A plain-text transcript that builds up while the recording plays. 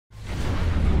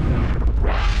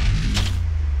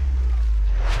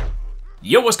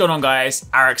Yo, what's going on guys?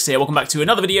 Arekkz here, welcome back to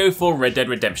another video for Red Dead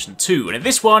Redemption 2. And in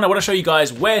this one, I want to show you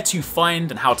guys where to find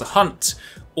and how to hunt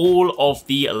all of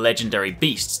the legendary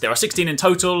beasts. There are 16 in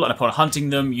total, and upon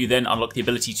hunting them, you then unlock the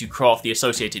ability to craft the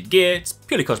associated gear. It's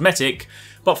purely cosmetic,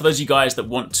 but for those of you guys that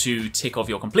want to tick off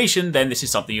your completion, then this is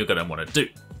something you're going to want to do.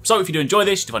 So if you do enjoy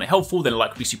this, if you find it helpful, then a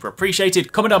like would be super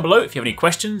appreciated. Comment down below if you have any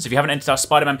questions. If you haven't entered our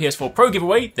Spider-Man PS4 Pro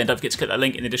giveaway, then don't forget to click that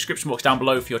link in the description box down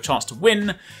below for your chance to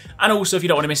win. And also, if you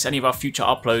don't want to miss any of our future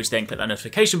uploads, then click that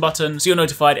notification button so you're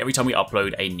notified every time we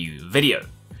upload a new video.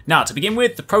 Now, to begin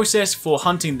with, the process for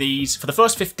hunting these, for the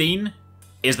first 15,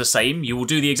 is the same. You will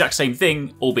do the exact same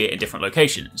thing, albeit in different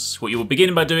locations. What you will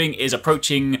begin by doing is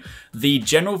approaching the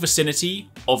general vicinity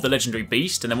of the legendary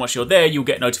beast, and then once you're there, you'll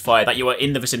get notified that you are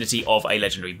in the vicinity of a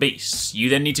legendary beast. You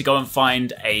then need to go and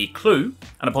find a clue,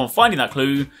 and upon finding that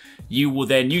clue, you will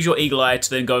then use your eagle eye to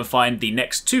then go and find the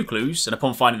next 2 clues, and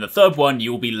upon finding the 3rd one,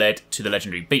 you will be led to the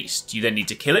legendary beast. You then need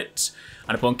to kill it,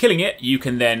 and upon killing it, you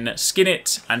can then skin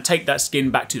it and take that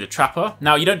skin back to the trapper.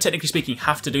 Now, you don't technically speaking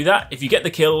have to do that. If you get the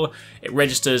kill, it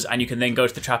registers and you can then go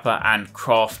to the trapper and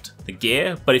craft the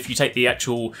gear. But if you take the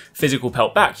actual physical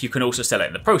pelt back, you can also sell it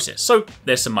in the process. So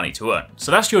there's some money to earn.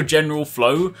 So that's your general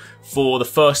flow for the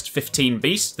first 15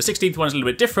 beasts. The 16th one is a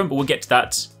little bit different, but we'll get to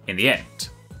that in the end.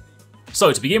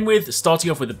 So to begin with,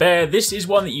 starting off with the bear, this is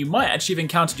one that you might actually have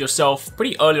encountered yourself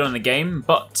pretty early on in the game,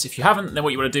 but if you haven't, then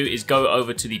what you want to do is go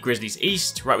over to the Grizzlies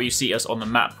East, right where you see us on the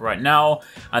map right now,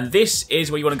 and this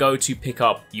is where you want to go to pick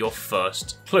up your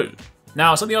first clue.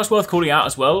 Now, something else worth calling out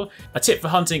as well, a tip for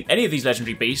hunting any of these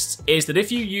legendary beasts is that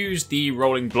if you use the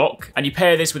rolling block and you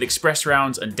pair this with express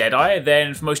rounds and Deadeye,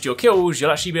 then for most of your kills,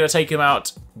 you'll actually be able to take them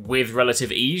out with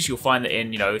relative ease. You'll find that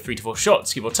in, 3 to 4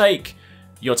 shots, give or take,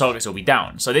 your targets will be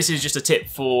down. So this is just a tip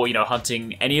for,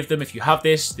 hunting any of them. If you have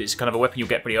this is kind of a weapon you'll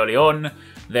get pretty early on,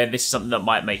 then this is something that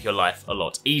might make your life a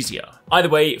lot easier. Either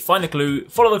way, find the clue,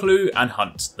 follow the clue, and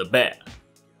hunt the bear.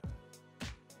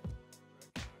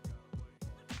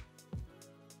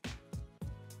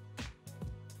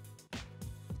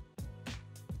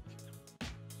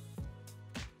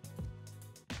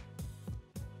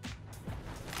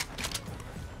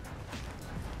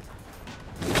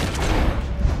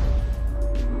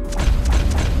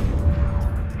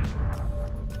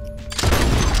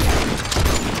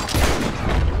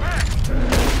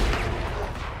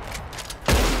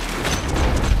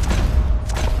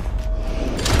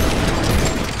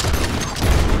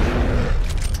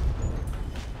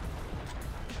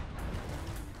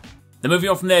 Then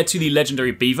moving on from there to the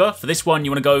legendary beaver. For this one,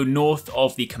 you want to go north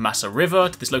of the Kamassa River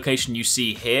to this location you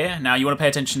see here. Now, you want to pay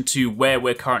attention to where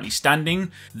we're currently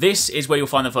standing. This is where you'll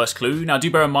find the first clue. Now,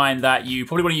 do bear in mind that you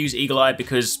probably want to use Eagle Eye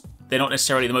because they're not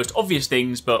necessarily the most obvious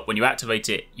things, but when you activate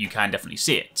it, you can definitely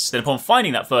see it. Then upon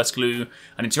finding that first clue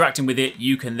and interacting with it,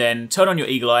 you can then turn on your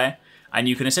Eagle Eye, and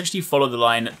you can essentially follow the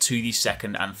line to the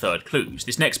 2nd and 3rd clues.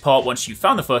 This next part, once you've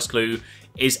found the first clue,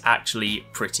 is actually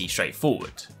pretty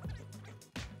straightforward.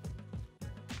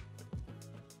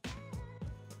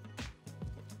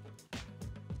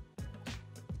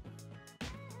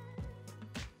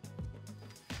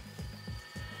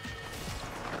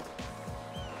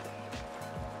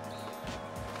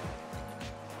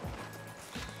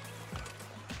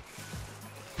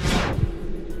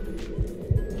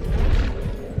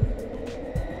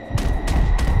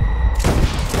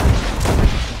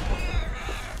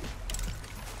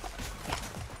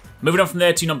 Moving on from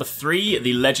there to number 3,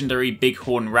 the legendary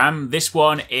Bighorn Ram. This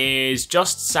one is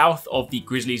just south of the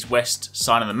Grizzlies West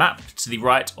sign on the map, to the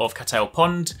right of Cattail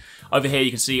Pond. Over here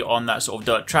you can see on that sort of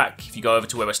dirt track, if you go over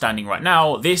to where we're standing right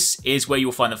now, this is where you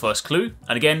will find the first clue.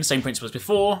 And again, same principle as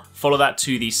before, follow that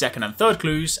to the 2nd and 3rd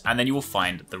clues, and then you will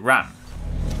find the ram.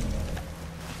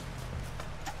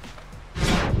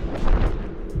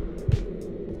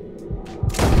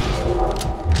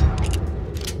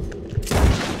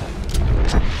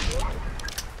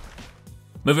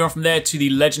 Moving on from there to the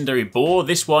legendary boar.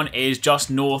 This one is just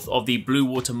north of the Blue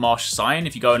Water Marsh sign.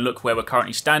 If you go and look where we're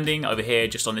currently standing, over here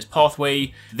just on this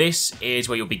pathway, this is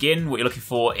where you'll begin. What you're looking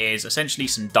for is essentially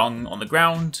some dung on the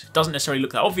ground. Doesn't necessarily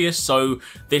look that obvious, so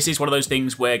this is one of those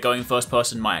things where going first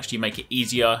person might actually make it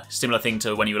easier. Similar thing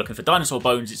to when you were looking for dinosaur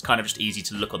bones, it's kind of just easy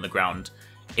to look on the ground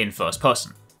in first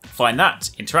person. Find that,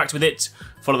 interact with it,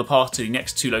 follow the path to the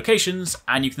next 2 locations,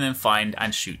 and you can then find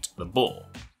and shoot the boar.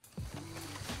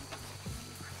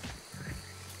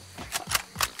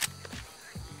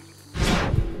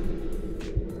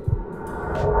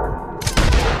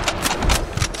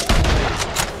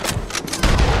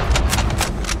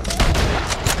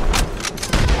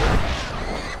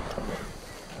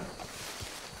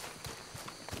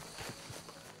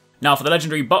 Now for the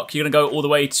legendary buck, you're going to go all the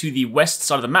way to the west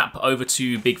side of the map over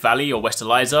to Big Valley or West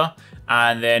Eliza.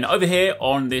 And then over here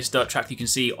on this dirt track you can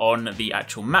see on the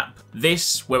actual map,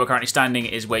 this, where we're currently standing,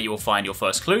 is where you will find your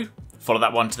first clue. Follow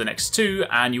that one to the next two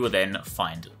and you will then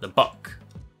find the buck.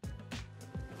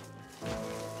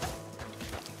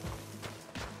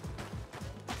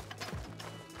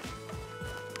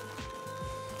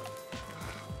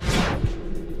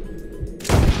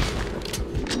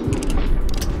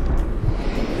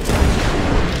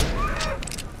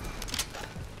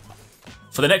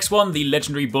 For the next one, the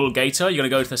legendary bull gator, you're going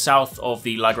to go to the south of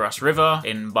the Lagras River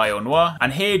in Bayou Noir,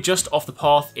 and here just off the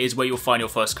path is where you'll find your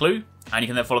first clue, and you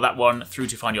can then follow that one through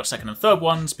to find your second and third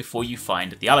ones before you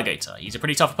find the alligator. He's a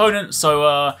pretty tough opponent,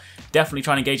 so definitely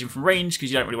try and engage him from range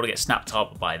because you don't really want to get snapped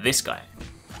up by this guy.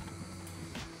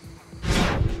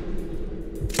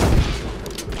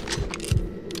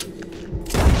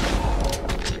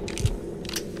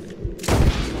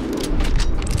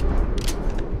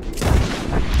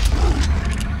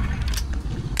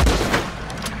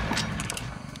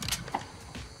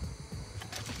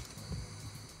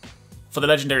 For the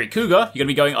legendary cougar, you're going to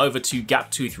be going over to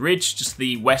Gaptooth Ridge, just to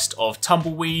the west of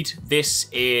Tumbleweed. This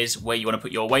is where you want to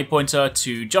put your waypointer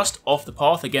to just off the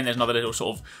path. Again, there's another little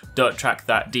sort of dirt track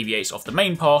that deviates off the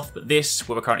main path, but this,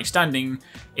 where we're currently standing,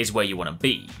 is where you want to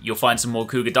be. You'll find some more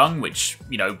cougar dung, which,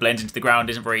 you know, blends into the ground,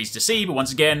 isn't very easy to see, but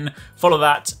once again, follow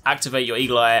that, activate your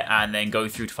eagle eye, and then go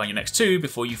through to find your next two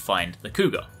before you find the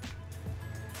cougar.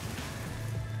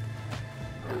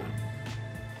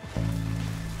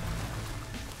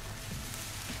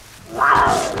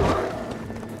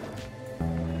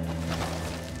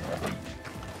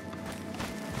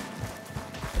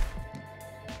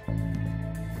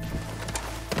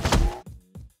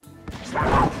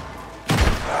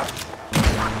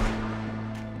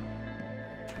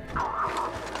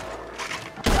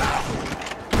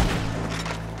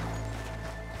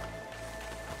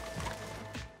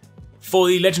 For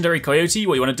the legendary coyote,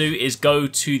 what you want to do is go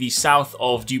to the south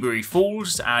of Dewberry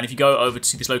Falls, and if you go over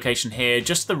to this location here,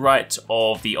 just to the right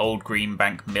of the old Green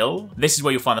Bank Mill, this is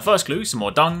where you'll find the first clue, some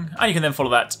more dung, and you can then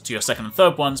follow that to your second and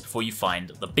third ones before you find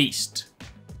the beast.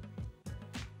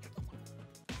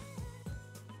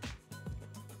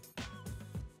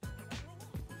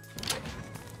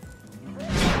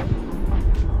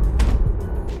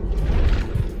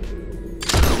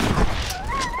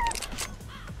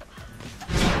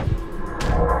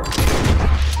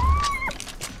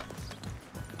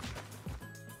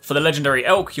 For the legendary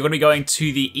elk, you're going to be going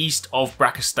to the east of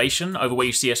Bracker Station, over where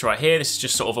you see us right here. This is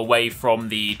just sort of away from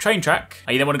the train track.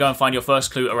 And you then want to go and find your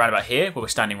first clue around about here, where we're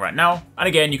standing right now. And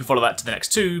again, you can follow that to the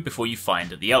next two before you find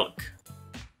the elk.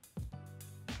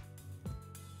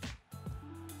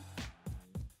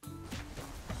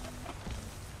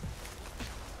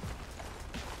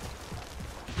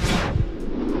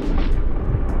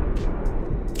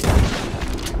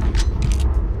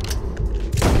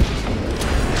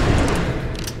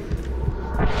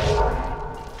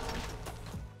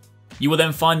 You will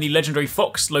then find the legendary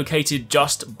fox located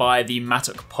just by the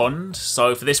Mattock Pond.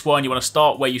 So for this one, you want to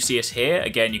start where you see us here.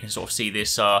 Again, you can sort of see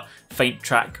this faint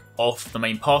track off the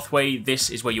main pathway.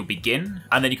 This is where you'll begin.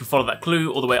 And then you can follow that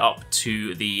clue all the way up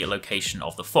to the location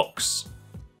of the fox.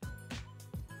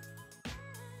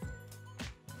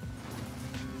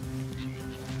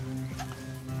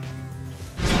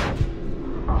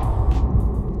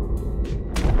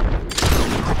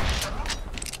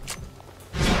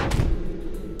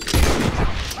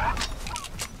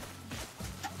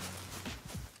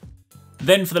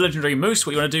 Then for the legendary moose,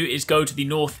 what you want to do is go to the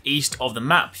northeast of the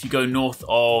map. If you go north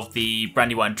of the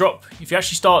Brandywine Drop, if you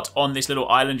actually start on this little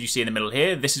island you see in the middle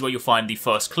here, this is where you'll find the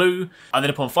first clue. And then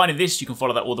upon finding this, you can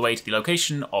follow that all the way to the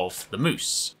location of the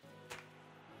moose.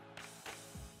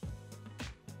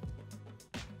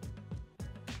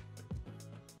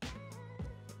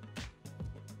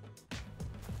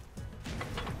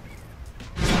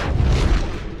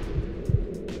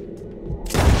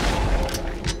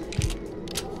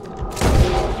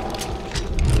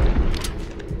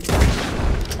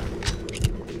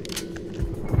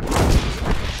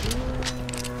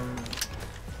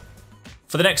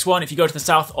 For the next one, if you go to the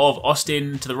south of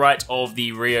Austin, to the right of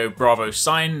the Rio Bravo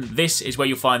sign, this is where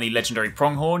you'll find the legendary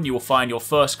pronghorn. You will find your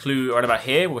first clue right about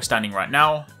here, where we're standing right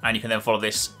now, and you can then follow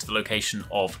this to the location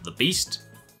of the beast.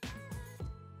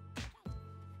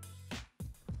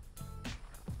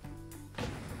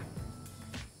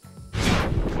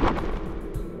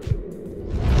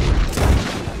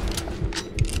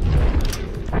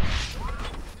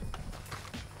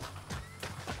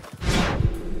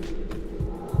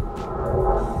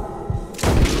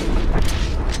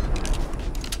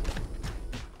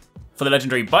 For the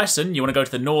legendary bison, you want to go to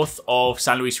the north of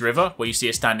San Luis River, where you see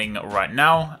it standing right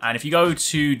now. And if you go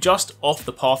to just off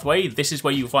the pathway, this is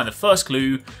where you'll find the first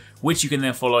clue, which you can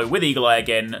then follow with Eagle Eye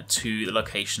again to the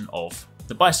location of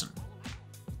the bison.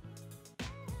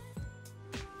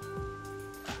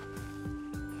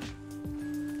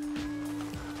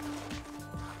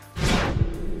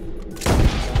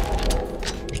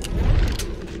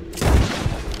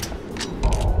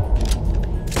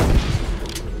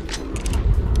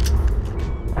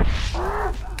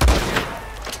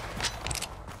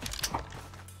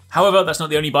 However, that's not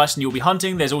the only bison you'll be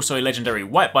hunting. There's also a legendary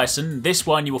white bison. This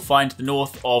one you will find to the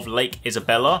north of Lake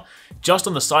Isabella. Just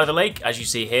on the side of the lake, as you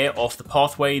see here, off the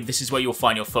pathway, this is where you'll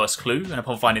find your first clue. And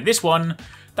upon finding this one,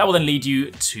 that will then lead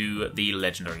you to the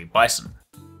legendary bison.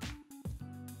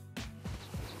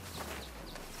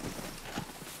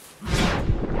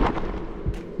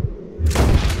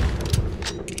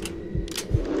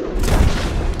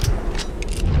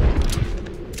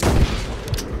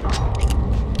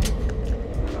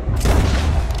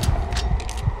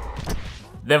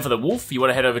 Then for the wolf, you want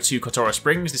to head over to Kotoro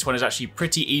Springs. This one is actually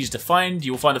pretty easy to find.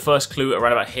 You will find the first clue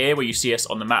around about here where you see us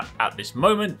on the map at this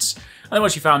moment. And then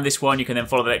once you found this one, you can then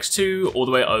follow the next two all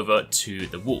the way over to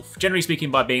the wolf. Generally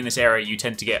speaking, by being in this area, you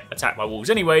tend to get attacked by wolves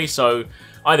anyway. So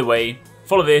either way,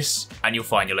 follow this and you'll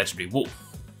find your legendary wolf.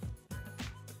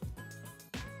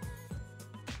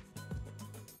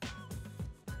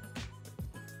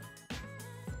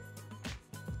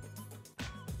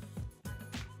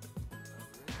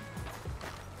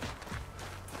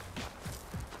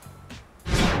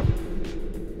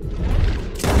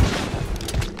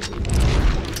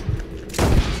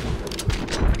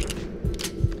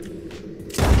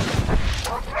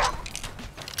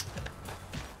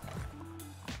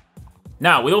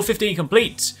 Now, with all 15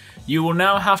 complete, you will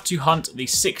now have to hunt the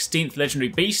 16th legendary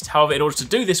beast. However, in order to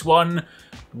do this one,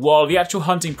 while the actual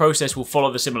hunting process will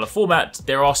follow the similar format,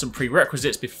 there are some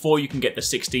prerequisites before you can get the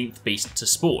 16th beast to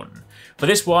spawn. For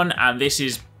this one, and this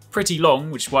is pretty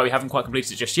long, which is why we haven't quite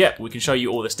completed it just yet, but we can show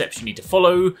you all the steps you need to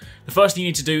follow. The first thing you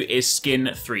need to do is skin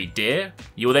 3 deer.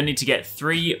 You will then need to get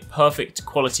 3 perfect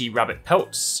quality rabbit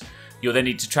pelts. You'll then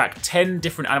need to track 10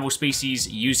 different animal species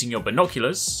using your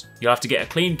binoculars. You'll have to get a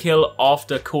clean kill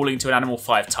after calling to an animal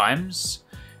 5 times.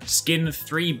 Skin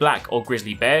 3 black or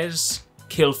grizzly bears.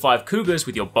 Kill 5 cougars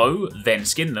with your bow, then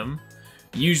skin them.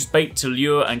 Use bait to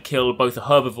lure and kill both a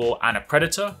herbivore and a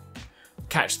predator.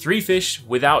 Catch 3 fish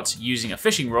without using a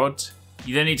fishing rod.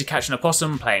 You then need to catch an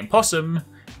opossum playing possum.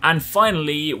 And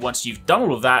finally, once you've done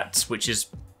all of that, which is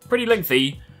pretty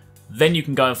lengthy, then you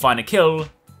can go and find a kill,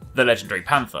 the legendary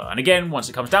panther. And again, once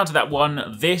it comes down to that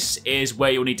one, this is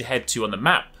where you'll need to head to on the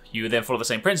map. You then follow the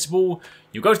same principle.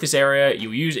 You'll go to this area,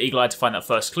 you'll use Eagle Eye to find that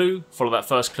first clue, follow that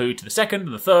first clue to the second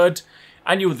and the third,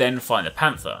 and you'll then find the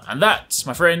panther. And that,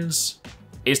 my friends,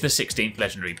 is the 16th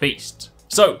legendary beast.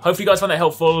 So, hopefully you guys found that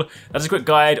helpful. That's a quick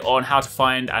guide on how to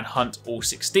find and hunt all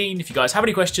 16. If you guys have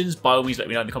any questions, by all means let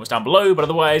me know in the comments down below, but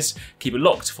otherwise, keep it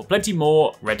locked for plenty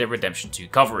more Red Dead Redemption 2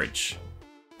 coverage.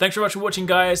 Thanks very much for watching,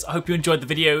 guys. I hope you enjoyed the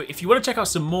video. If you want to check out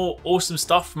some more awesome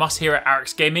stuff from us here at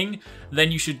Arekkz Gaming,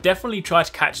 then you should definitely try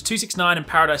to catch 269 and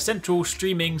Paradise Central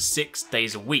streaming 6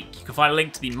 days a week. You can find a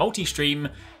link to the multi-stream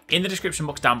in the description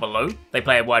box down below. They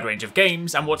play a wide range of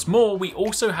games, and what's more, we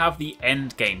also have the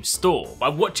end game store. By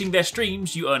watching their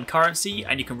streams, you earn currency,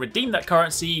 and you can redeem that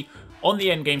currency on the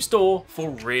endgame store for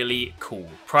really cool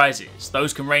prizes.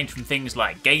 Those can range from things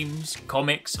like games,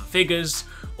 comics, and figures,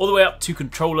 all the way up to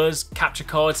controllers, capture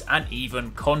cards, and even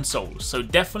consoles. So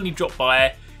definitely drop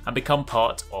by and become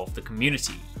part of the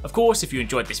community. Of course, if you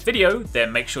enjoyed this video,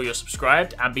 then make sure you're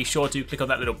subscribed and be sure to click on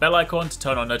that little bell icon to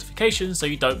turn on notifications so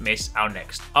you don't miss our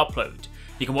next upload.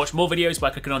 You can watch more videos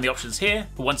by clicking on the options here,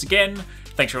 but once again,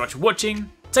 thanks very much for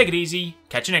watching, take it easy,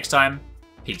 catch you next time,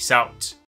 peace out.